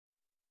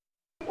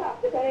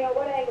depending on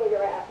what angle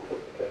you're at.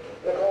 Okay.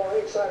 Nicole,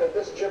 any sign of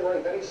this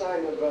gibbering, any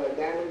sign of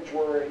damage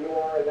where you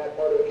are in that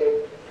part of the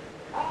Cape?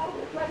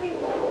 Let me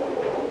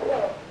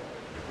go.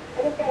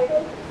 I just got a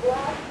good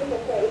blast in the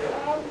face.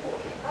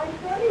 I'm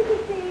starting to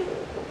see,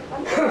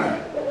 I'm starting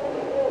to see the wind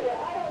a little bit.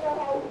 I don't know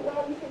how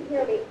well you can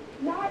hear me.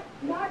 Not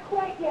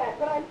quite yet,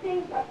 but I'm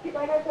seeing,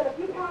 like I said, a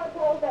few power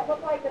poles that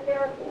look like that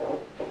they're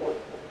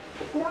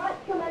not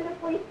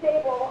tremendously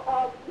stable.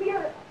 We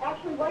are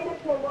actually right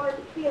up to a large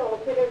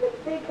field, so there's a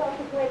big gust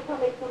of wind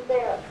coming from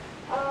there.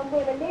 We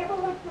have a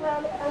neighborhood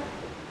surrounding us.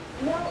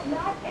 No,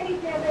 not any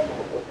damage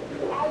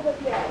as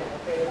of yet.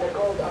 Okay,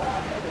 Nicole,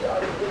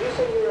 did you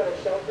say you were at a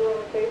shelter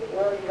on the Cape?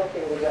 Where are you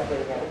located exactly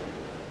again?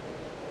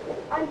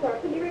 I'm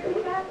sorry, can you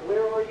repeat that?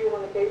 Where are you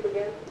on the Cape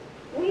again?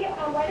 We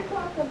are right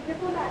across from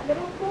Diplomat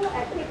Middle School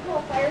at Cape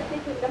Coral Fire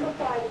Station number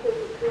 5, which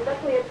is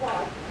directly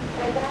across.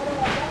 And that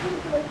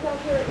particular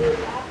shelter is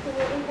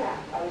absolutely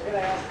packed. I was going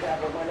to ask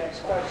that with my next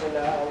question.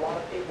 A lot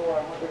of people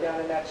are hunkered down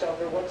in that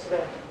shelter. What's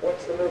the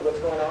move? What's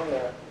going on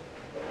there?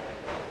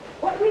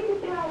 What we could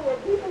tell was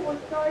people were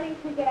starting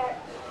to get,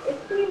 it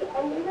seemed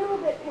a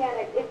little bit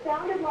panicked. It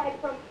sounded like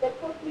from the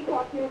folks we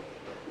talked to,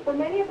 for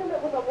many of them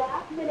it was a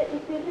last-minute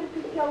decision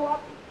to show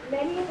up.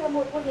 Many of them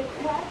were bringing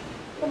pets.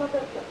 Some of the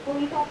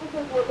police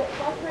officers were a bit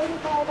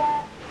frustrated by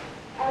that.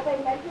 As I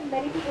mentioned,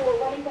 many people were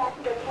running back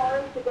to their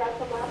cars to grab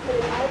some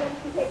last-minute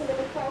items to take into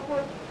the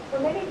shelter. For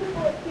many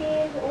people, it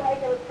seemed like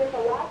it was just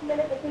a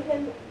last-minute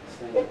decision.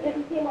 It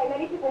didn't seem like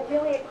many people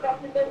really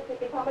expected this to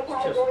become a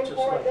category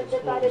 4 and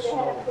just decided to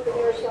head up to the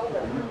nearest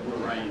shelter.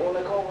 Well,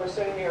 Nicole, we're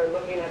sitting here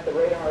looking at the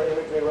radar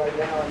imagery right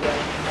now, and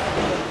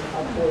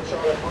up toward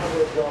Charlotte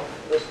Harbor as well.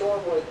 The storm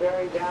was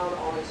bearing down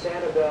on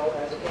Sanibel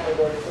as a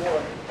category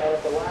 4, and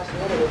at the last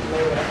minute it's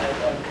made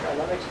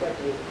an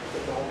unexpected,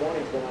 the whole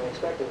morning's been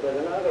unexpected, but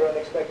another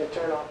unexpected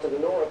turn off to the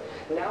north.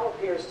 Now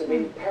appears to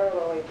be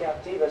paralleling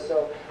Captiva,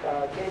 so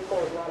Cape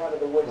Coral is not out of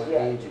the woods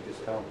yet. You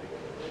just told me.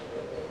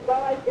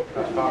 Well, it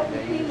certainly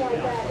doesn't seem like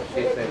that.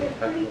 It's been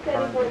pretty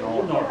steady for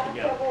the last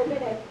several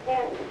minutes.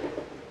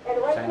 And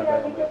right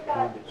there, we just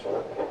got,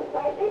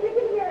 I think you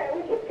can hear it,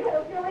 we just got a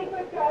really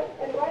good gust,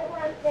 and right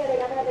where I'm standing,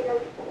 I'm having a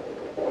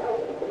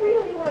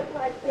really hard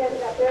time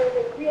standing up. There is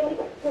a really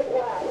good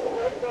blast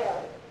right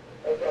there.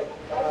 I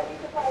would be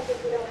surprised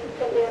if we don't see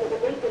somebody out of the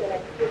week in the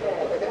next few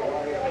minutes.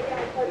 Right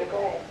now, it's hard to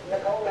say.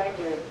 Nicole, thank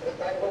you.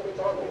 We'll be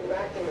talking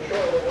back to the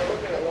shore. We're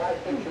looking at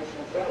live pictures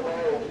from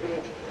Ormond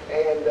Beach,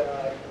 and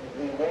the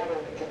water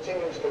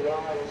continues to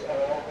rise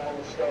on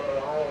the Star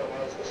Island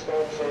as the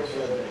storm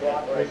surges and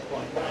drops.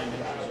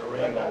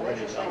 An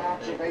interesting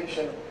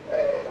observation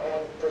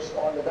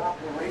on the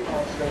Doppler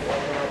radar scope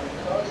right now,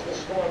 because the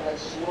storm has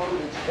slowed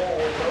its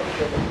forward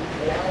motion,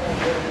 now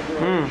we're the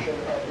duration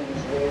of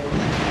these winds.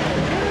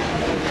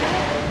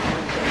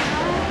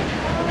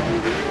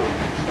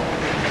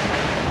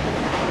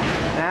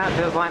 Now it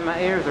feels like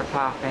my ears are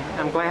popping.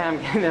 I'm glad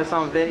I'm getting this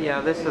on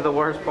video. This is the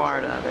worst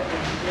part of it.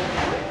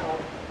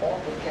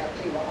 Off of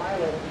Captiva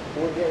Island,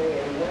 we're getting a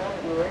long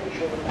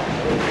duration of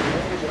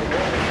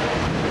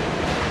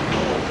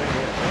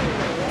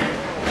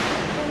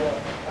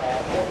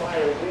Fort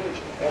Myers Beach,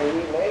 and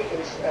we may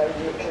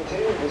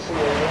continue to see a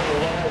longer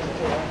rise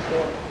until that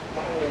storm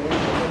finally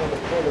reaches a little bit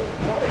further.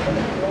 Probably put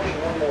that in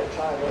motion one more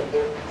time.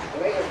 There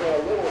may have been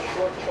a little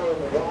short-term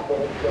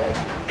wobble that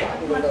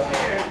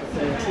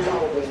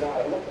probably not.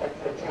 It looked like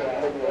the time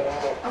maybe a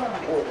wobble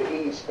toward the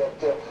east, but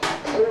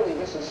clearly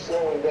this is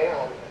slowing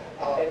down.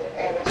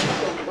 And it's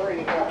so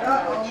very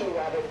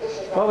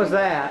What was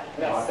that?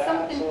 No,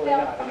 absolutely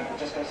not. I was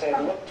just going to say,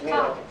 it looked to me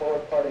like the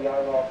forward part of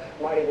Yarmouth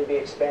might even be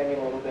expanding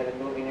a little bit and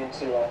moving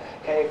into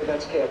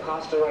that's Cayo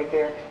Costa right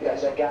there.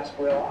 That's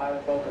Gasparilla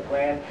Island, Boca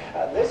Grande.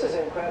 This is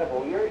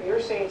incredible.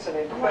 You're seeing some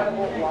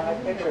incredible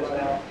live pictures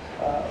now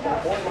from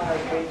Fort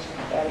Myers Beach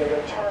and the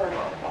return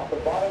off the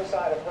bottom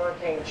side of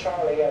Hurricane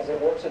Charley as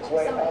it works its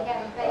way up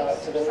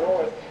to the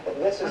north.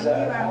 This is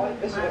an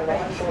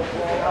onshore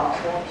flow and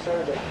storm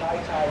surge at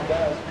high tide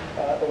does.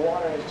 The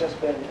water has just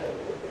been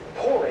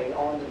pouring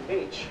onto the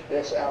beach.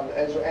 Yes,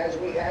 as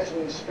we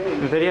speak.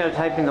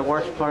 Videotaping the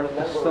worst part of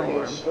the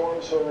storm.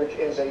 Storm surge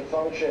is a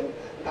function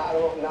not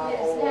only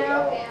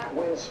of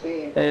wind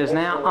speed. It is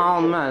now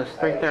almost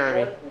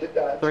 3:30,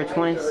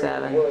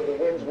 3:27. Where the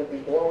winds would be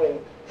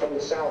blowing from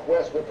the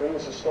southwest would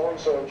produce a storm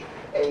surge.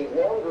 A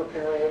longer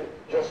period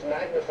just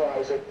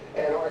magnifies it.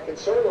 And our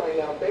concern right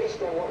now,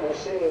 based on what we're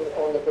seeing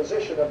on the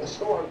position of the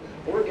storm,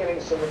 we're getting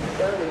some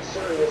fairly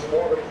serious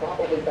water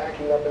probably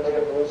backing up into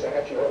the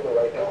Caloosahatchee River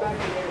right now. Go back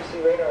to the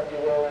UC radar, if you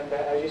will, and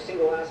as you see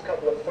the last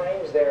couple of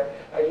frames there,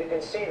 you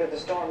can see that the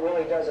storm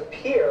really does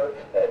appear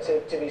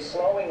to be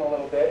slowing a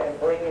little bit and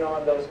bringing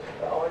on those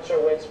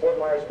onshore winds, Fort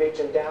Myers Beach,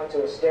 and down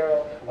to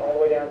Estero, all the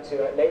way down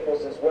to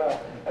Naples as well.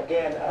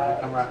 Again,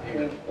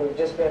 we've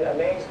just been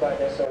amazed by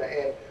this.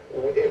 And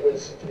it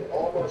was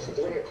almost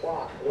 3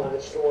 o'clock when the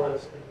storm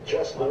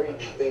just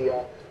reached the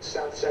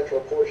south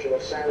central portion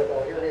of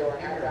Sanibel. Here we are,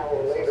 half an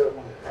hour later.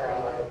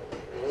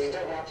 We've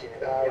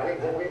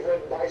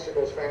ridden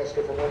bicycles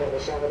faster from one end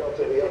of Sanibel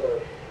to the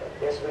other.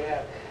 Yes, we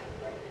have.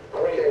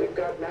 Okay, we've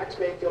got now. Max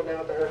Mayfield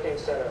now at the Hurricane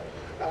Center.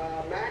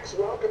 Max,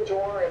 welcome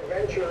to our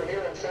adventure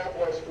here in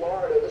Southwest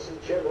Florida. This is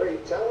Jim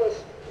Reed. Tell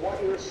us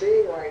what you're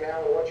seeing right now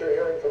and what you're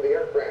hearing from the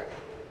aircraft.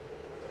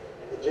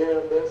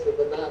 Jim, this is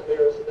the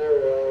nightmare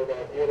scenario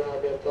that you and I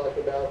have been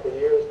talking about for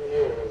years and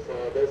years.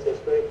 This has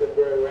strengthened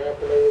very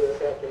rapidly this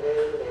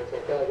afternoon. It's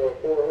a Category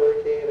 4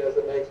 hurricane as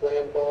it makes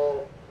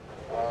landfall.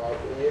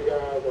 You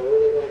guys are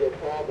really going to get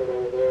clobbered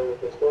over there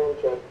with the storm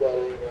surge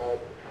flooding,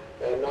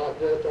 and not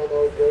just on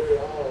those very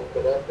islands,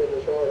 but up in the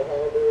Charley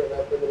Harbor and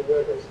up into the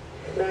rivers.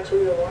 Max,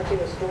 we were watching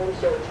the storm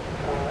surge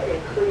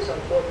increase on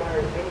Fort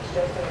Myers Beach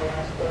just in the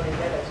last 30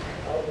 minutes.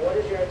 What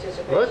is your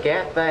anticipation? Look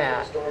at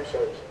that. Storm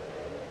surge?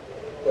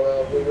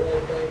 Well, we really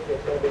think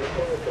it's going to be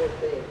 10 or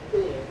 15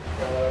 feet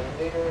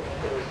near to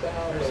the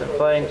south. There's some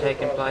flooding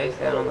taking place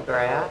down on the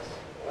grass.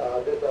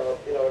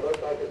 You know, it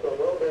looks like it's a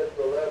little bit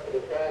to the left of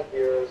the track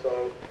here,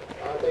 so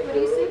I think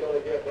we're really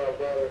going to get my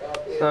brother up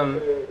Some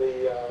into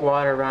the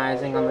water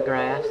rising on the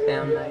grass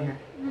down there.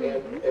 And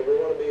we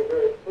want to be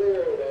very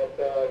clear that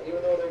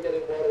even though they're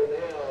getting water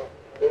now,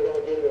 they're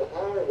going to get even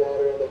higher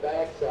water on the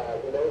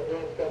backside. When those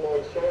winds come on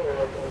shore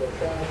on the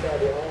south side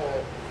of the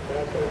island,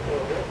 that's going to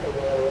come with the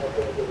water up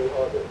into the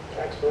harbor.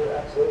 Absolutely,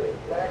 absolutely.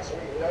 Max,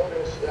 we've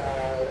noticed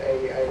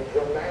a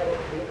dramatic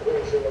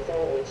decrease in the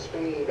forward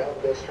speed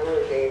of this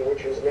hurricane,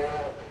 which is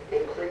now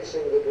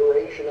increasing the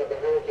duration of the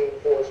hurricane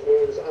force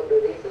moves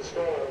underneath the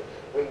storm.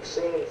 We've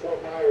seen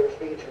Fort Myers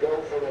Beach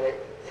go from a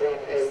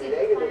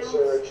negative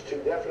surge to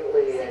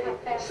definitely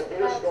a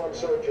severe storm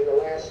surge in the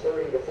last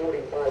 30 to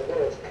 45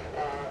 minutes.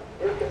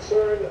 We're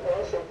concerned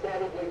also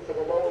probably for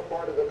the lower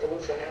part of the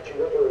Caloosahatchee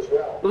River as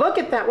well. Look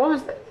at that. What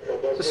was that?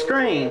 The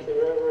screen. The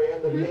river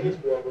and the Peace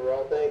River,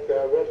 I think,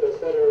 with the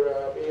center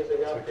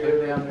easing up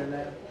here. Down there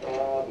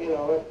now. You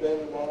know, it's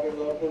been longer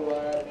left and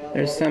right. Now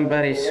There's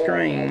somebody's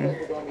screen.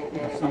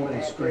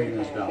 Somebody's screen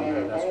is down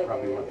there. That's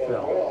probably what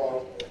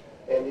fell.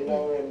 And you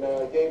know, in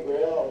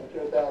Gabriel in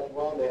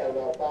 2001, they had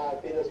about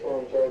 5 feet of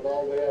storm surge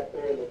all the way up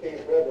there in the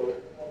Peace River.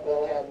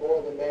 They'll have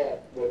more than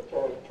that with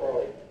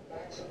Charley.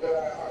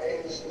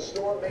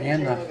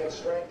 And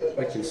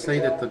we can see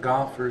that the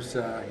golfers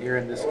here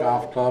in this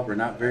golf club are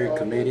not very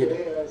committed.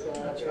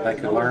 They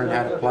could learn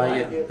how to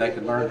play it. They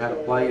could learn how to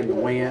play in the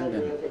wind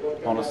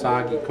and on a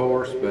soggy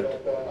course,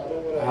 but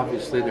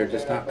obviously they're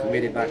just not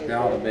committed like they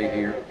ought to be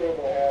here.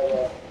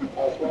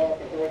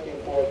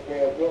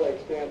 Really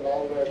extend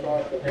all the way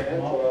across the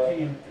peninsula,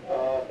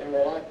 and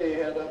we're likely to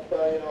head up,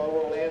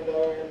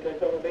 Orlando and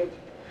Daytona Beach.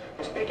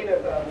 Speaking of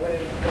when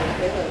it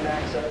comes in,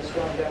 Max,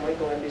 Storm Van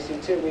Winkle,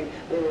 NBC2,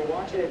 we were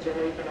watching it, Jeanne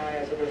and I,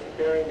 as it was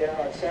bearing down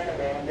on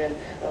Saturday, and then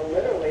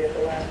literally at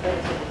the last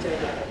minute, it would take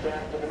a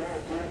back to the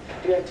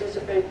north. Do you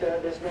anticipate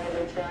this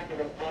northern track and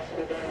then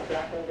possibly going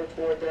back over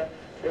toward the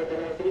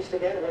northeast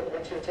again?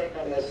 What's your take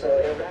on this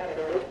erratic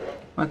movement?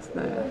 What's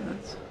that?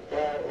 That's...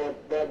 Well,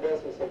 that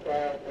doesn't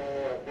surprise